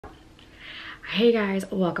Hey guys,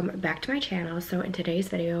 welcome back to my channel. So in today's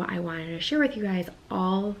video, I wanted to share with you guys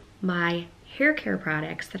all my hair care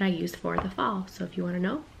products that I use for the fall. So if you want to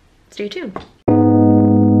know, stay tuned.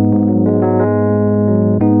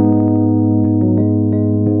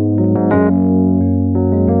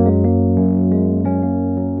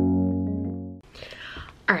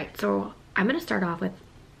 All right, so I'm gonna start off with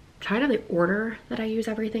kind of the order that I use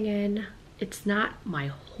everything in. It's not my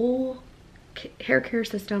whole hair care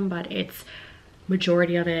system, but it's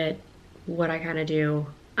majority of it, what I kind of do.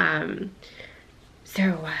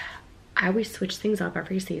 So I always switch things up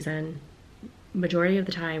every season. Majority of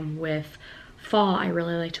the time with fall, I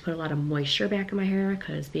really like to put a lot of moisture back in my hair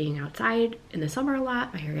because being outside in the summer a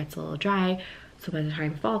lot, my hair gets a little dry. So by the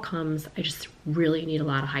time fall comes, I just really need a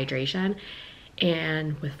lot of hydration.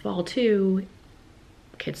 And with fall too,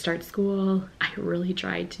 kids start school, I really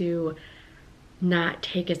try to not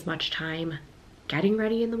take as much time getting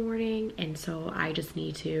ready in the morning, and so I just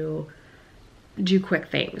need to do quick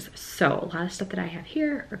things. So a lot of stuff that I have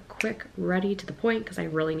here are quick, ready to the point, because I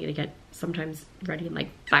really need to get sometimes ready in like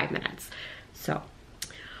 5 minutes. So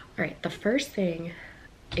all right, the first thing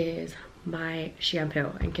is my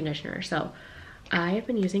shampoo and conditioner. So I have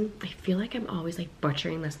been using, I feel like I'm always like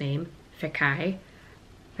butchering this name, Fekkai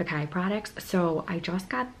products. So I just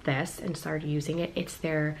got this and started using it. It's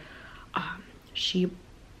their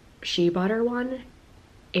shea butter one.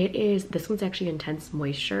 This one's actually intense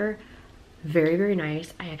moisture, very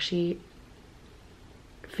nice. I actually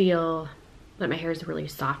feel that my hair is really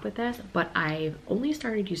soft with this, but I've only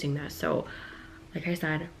started using this, so like I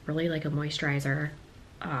said, really like a moisturizer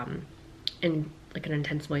and like an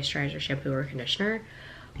intense moisturizer shampoo or conditioner.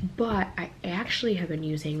 But I actually have been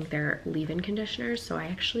using their leave-in conditioners, so I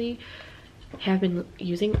actually have been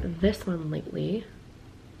using this one lately,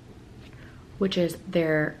 which is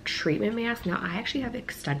their treatment mask. Now I actually have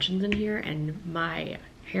extensions in here, and my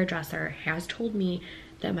hairdresser has told me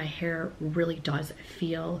that my hair really does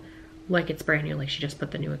feel like it's brand new, like she just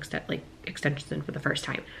put the new extensions in for the first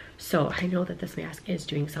time. So I know that this mask is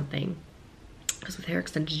doing something, because with hair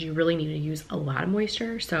extensions you really need to use a lot of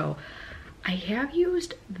moisture. So I have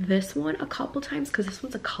used this one a couple times because this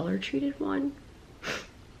one's a color treated one,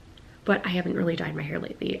 but I haven't really dyed my hair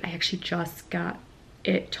lately. I actually just got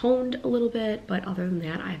it toned a little bit, but other than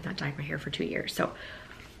that, I have not dyed my hair for 2 years. So,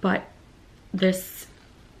 but this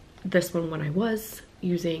one, when I was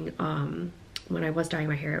using, when I was dyeing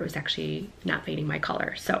my hair, it was actually not fading my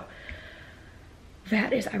color. So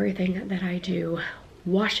that is everything that I do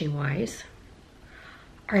washing wise.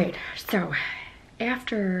 All right, so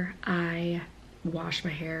after I wash my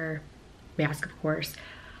hair, mask of course,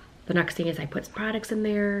 the next thing is I put some products in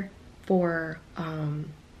there for,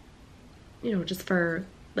 you know, just for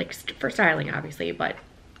like for styling obviously, but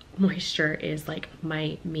moisture is like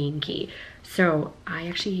my main key. So I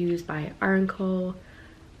actually use by Aranco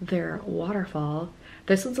their Waterfall.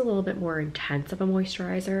 This one's a little bit more intense of a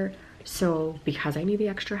moisturizer, so because I need the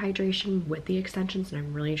extra hydration with the extensions and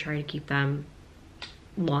I'm really trying to keep them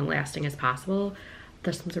long lasting as possible,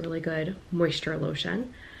 this one's a really good moisture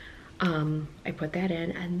lotion. I put that in,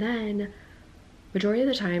 and then majority of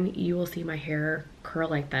the time you will see my hair curl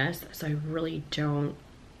like this, so I really don't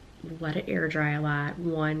let it air dry a lot.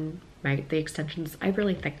 The extensions, I have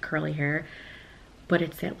really thick curly hair, but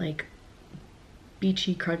it's that like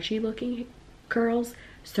beachy crunchy looking curls,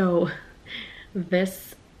 so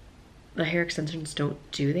the hair extensions don't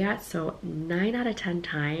do that. So 9 out of 10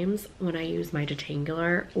 times when I use my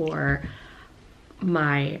detangler or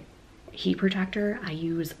my heat protector, I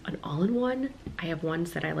use an all-in-one. I have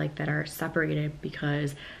ones that I like that are separated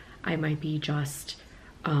because I might be just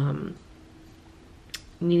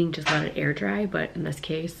needing to let it air dry, but in this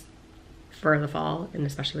case for the fall, and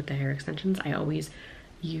especially with the hair extensions, I always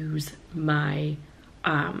use my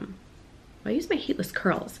heatless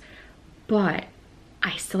curls, but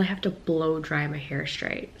I still have to blow dry my hair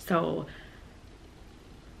straight. So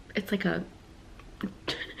it's like a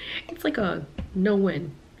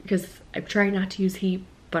no-win, because I'm trying not to use heat,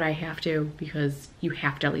 but I have to, because you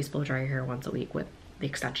have to at least blow dry your hair once a week with the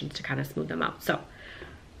extensions to kind of smooth them out. So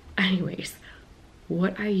anyways,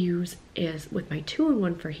 what I use is with my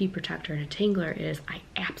 2-in-1 for heat protector and detangler is, I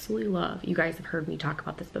absolutely love, you guys have heard me talk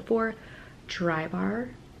about this before, Drybar,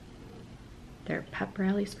 their Pep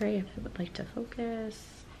Rally spray, if I would like to focus.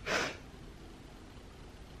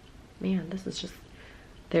 Man, this is just,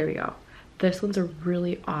 there we go. This one's a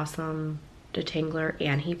really awesome detangler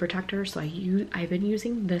and heat protector, so I've been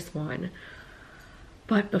using this one.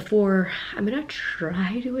 But before, I'm gonna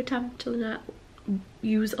try to attempt to not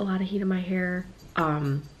use a lot of heat in my hair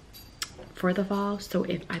for the fall. So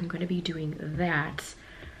if I'm going to be doing that,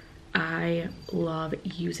 I love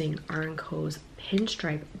using Arn Co's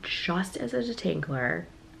Pinstripe just as a detangler,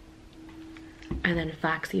 and then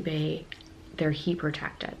Foxy Bay, they're heat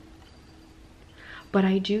protected. But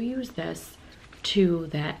I do use this too,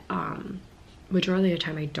 that majority of the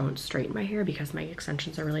time I don't straighten my hair because my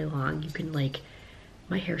extensions are really long. You can like,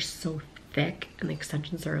 my hair's so thick and the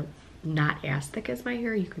extensions are not as thick as my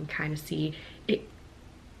hair. You can kind of see it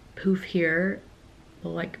poof here.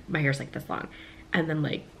 Well, like my hair's like this long and then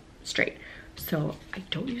like straight. So I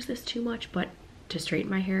don't use this too much, but to straighten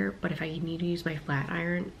my hair. But if I need to use my flat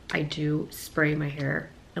iron, I do spray my hair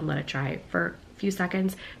and let it dry for a few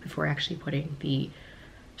seconds before actually putting the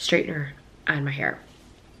straightener on my hair.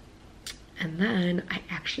 And then I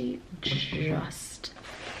actually just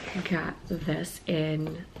got this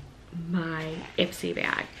in my Ipsy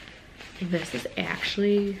bag. This is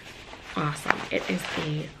actually awesome. It is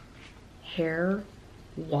a hair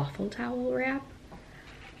waffle towel wrap.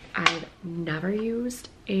 I've never used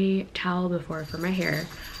a towel before for my hair.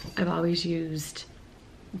 I've always used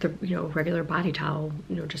the regular body towel,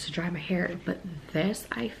 just to dry my hair. But this,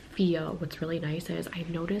 I feel what's really nice is I've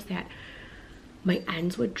noticed that my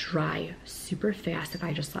ends would dry super fast if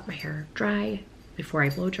I just let my hair dry before I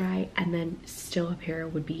blow dry, and then still up here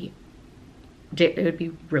would be, it would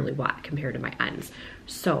be really wet compared to my ends.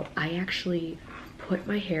 So I actually put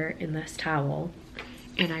my hair in this towel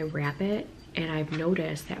and I wrap it, and I've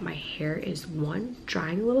noticed that my hair is, one,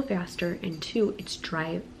 drying a little faster, and two, it's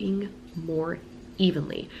drying more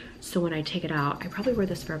evenly. So when I take it out, I probably wear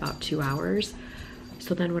this for about 2 hours.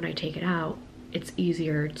 So then when I take it out, it's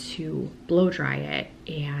easier to blow dry it,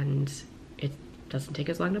 and it doesn't take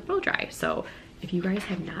as long to blow dry. So if you guys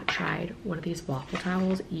have not tried one of these waffle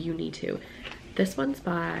towels, you need to. This one's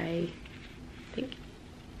by, I think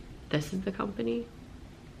this is the company,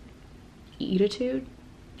 Eatitude.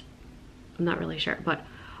 I'm not really sure, but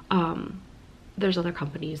there's other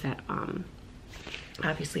companies that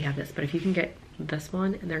obviously have this, but if you can get this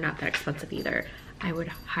one, and they're not that expensive either, I would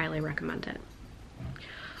highly recommend it.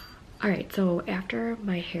 All right, so after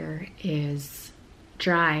my hair is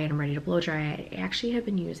dry and I'm ready to blow dry, I actually have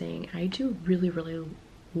been using, I do really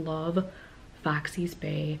love Foxy's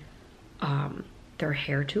Bay, their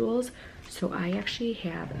hair tools. So I actually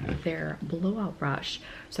have their blowout brush.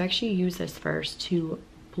 So I actually use this first to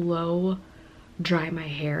blow dry my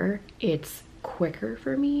hair. It's quicker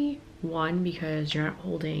for me, one, because you're not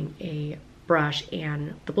holding a brush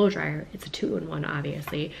and the blow dryer. It's a 2-in-1,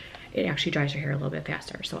 obviously. It actually dries your hair a little bit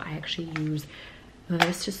faster. So I actually use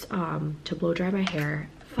this just to blow dry my hair,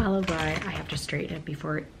 followed by I have to straighten it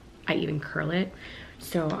before I even curl it.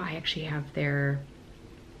 So I actually have their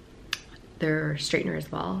straightener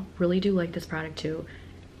as well. Really do like this product too.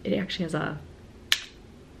 It actually has a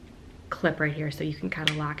clip right here, so you can kind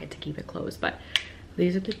of lock it to keep it closed. But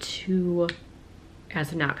these are the two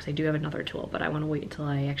as of now, because I do have another tool, but I want to wait until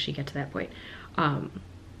I actually get to that point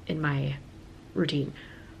in my routine.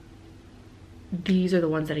 These are the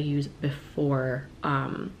ones that I use before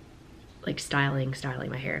like styling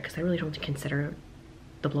my hair, because I really don't consider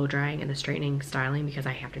the blow drying and the straightening styling because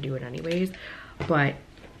I have to do it anyways. But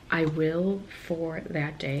I will, for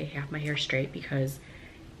that day, have my hair straight because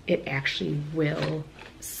it actually will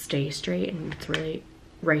stay straight, and it's really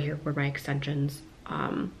right here where my extensions,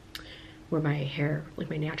 where my hair, like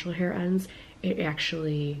my natural hair ends, it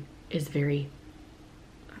actually is very,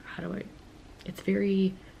 it's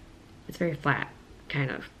very flat,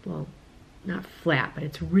 kind of. Well, not flat, but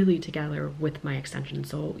it's really together with my extensions,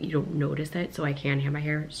 so you don't notice it. So I can have my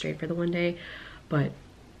hair straight for the one day, but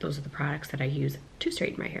those are the products that I use to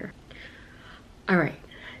straighten my hair. All right,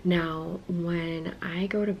 now when I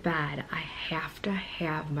go to bed, I have to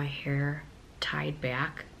have my hair tied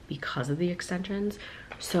back because of the extensions.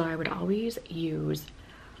 So I would always use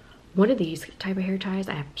one of these type of hair ties.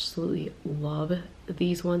 I absolutely love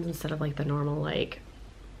these ones instead of like the normal like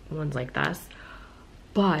ones like this.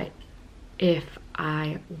 But if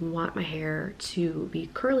I want my hair to be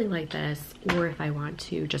curly like this, or if I want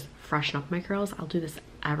to just freshen up my curls, I'll do this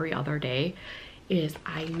every other day, is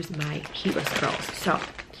I use my heatless curls. So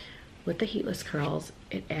with the heatless curls,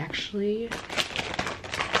 it actually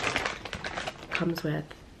comes with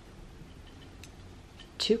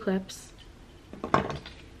 2 clips,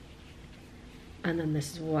 and then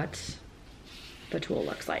this is what the tool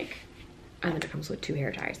looks like, and then it comes with 2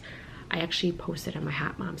 hair ties. I actually posted on my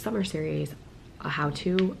Hot Mom Summer series a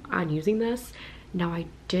how-to on using this. Now I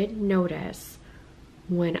did notice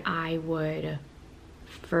when I was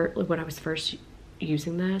first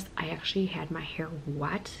using this, I actually had my hair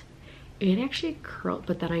wet. It actually curled,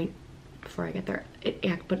 but then I before I get there.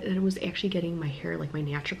 But it was actually getting my hair, like my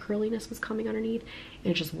natural curliness was coming underneath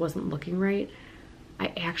and it just wasn't looking right.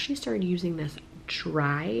 I actually started using this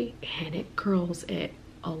dry and it curls it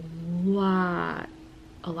a lot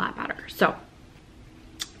better. So,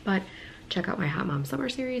 but check out my Hot Mom Summer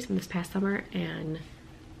series from this past summer and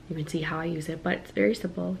you can see how I use it. But it's very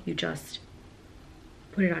simple. You just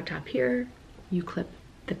put it on top here, you clip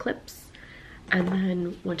the clips, and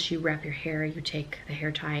then once you wrap your hair, you take the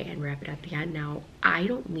hair tie and wrap it at the end. Now, I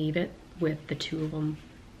don't leave it with the two of them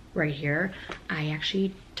right here. I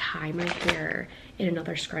actually tie my hair in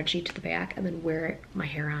another scrunchie to the back and then wear my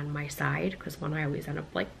hair on my side, because one, I always end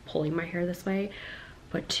up like pulling my hair this way,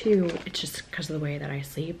 but two, it's just because of the way that I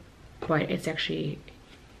sleep. But it's actually,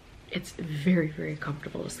 it's very, very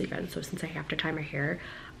comfortable to sleep in. So since I have to tie my hair,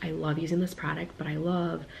 I love using this product. But I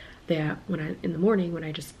love that when in the morning, when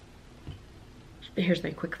I just, here's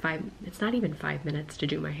my quick it's not even 5 minutes to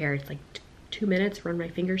do my hair. It's like 2 minutes, run my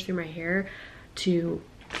fingers through my hair to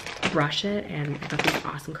brush it, and I got these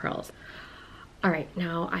awesome curls. All right,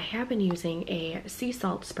 now I have been using a sea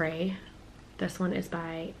salt spray. This one is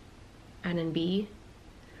by N&B.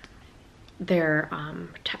 Their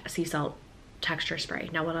sea salt texture spray.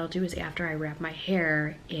 Now what I'll do is after I wrap my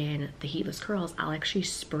hair in the heatless curls, I'll actually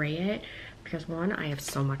spray it, because one, I have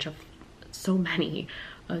so many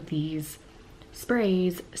of these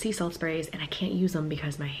sprays, sea salt sprays, and I can't use them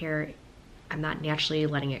because my hair, I'm not naturally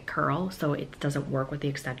letting it curl, so it doesn't work with the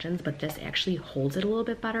extensions. But this actually holds it a little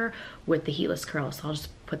bit better with the heatless curls. So I'll just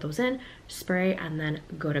put those in, spray, and then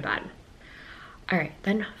go to bed. All right,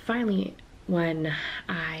 then finally, when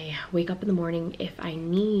I wake up in the morning, if I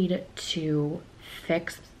need to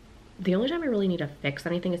fix, the only time I really need to fix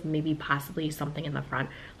anything is maybe possibly something in the front,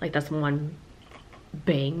 like this one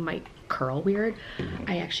bang might curl weird.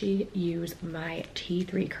 I actually use my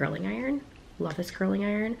T3 curling iron. Love this curling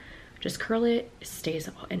iron. Just curl it, stays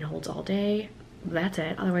and holds all day. That's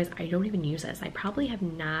it. Otherwise, I don't even use this. I probably have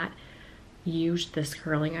not used this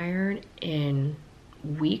curling iron in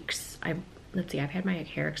weeks. Let's see, I've had my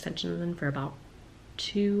hair extensions in for about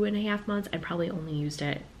 2.5 months and probably only used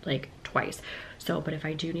it like twice. So, but if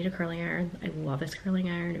I do need a curling iron, I love this curling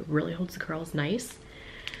iron. It really holds the curls nice.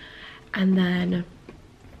 And then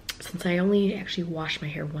since I only actually wash my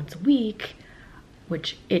hair once a week,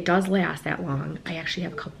 which it does last that long, I actually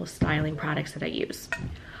have a couple of styling products that I use.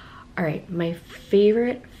 All right, my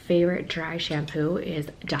favorite dry shampoo is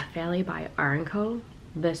Death Valley by R&Co.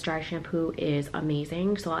 This dry shampoo is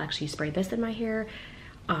amazing. So I'll actually spray this in my hair.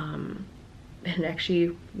 It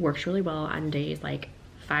actually works really well on days like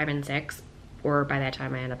 5 and 6, or by that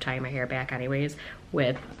time I end up tying my hair back anyways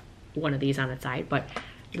with one of these on its side. But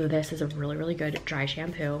this is a really, really good dry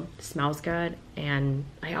shampoo. Smells good, and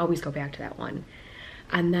I always go back to that one.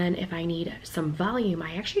 And then if I need some volume,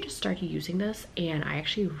 I actually just started using this and I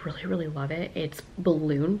actually really, really love it. It's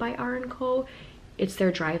Balloon by R&Co. It's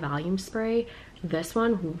their dry volume spray. This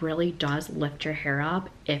one really does lift your hair up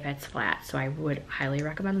if it's flat. So I would highly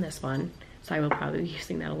recommend this one. So I will probably be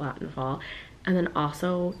using that a lot in the fall. And then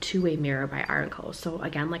also Two-Way Mirror by R&Co. So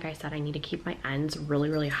again, like I said, I need to keep my ends really,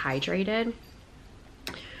 really hydrated.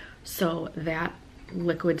 So that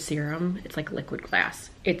liquid serum, it's like liquid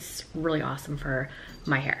glass. It's really awesome for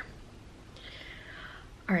my hair.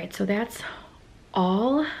 All right, so that's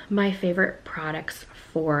all my favorite products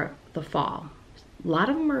for the fall. A lot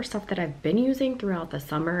of them are stuff that I've been using throughout the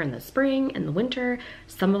summer and the spring and the winter.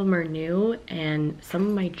 Some of them are new and some of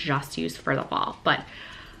them I just use for the fall. But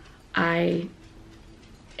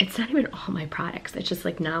it's not even all my products. It's just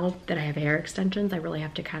like now that I have hair extensions, I really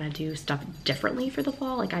have to kind of do stuff differently for the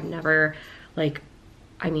fall. Like I've never, like,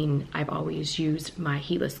 I mean, I've always used my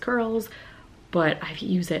heatless curls, but I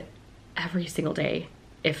use it every single day,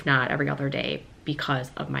 if not every other day,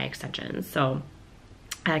 because of my extensions. So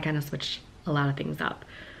I kind of switched a lot of things up.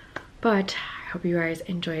 But I hope you guys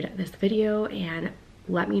enjoyed this video, and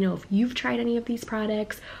let me know if you've tried any of these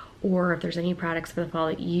products, or if there's any products for the fall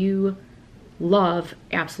that you love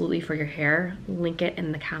absolutely for your hair. Link it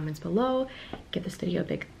in the comments below. Give this video a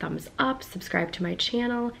big thumbs up, subscribe to my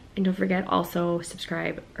channel, and don't forget also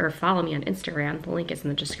subscribe or follow me on Instagram. The link is in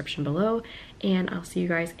the description below, and I'll see you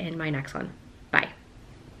guys in my next one.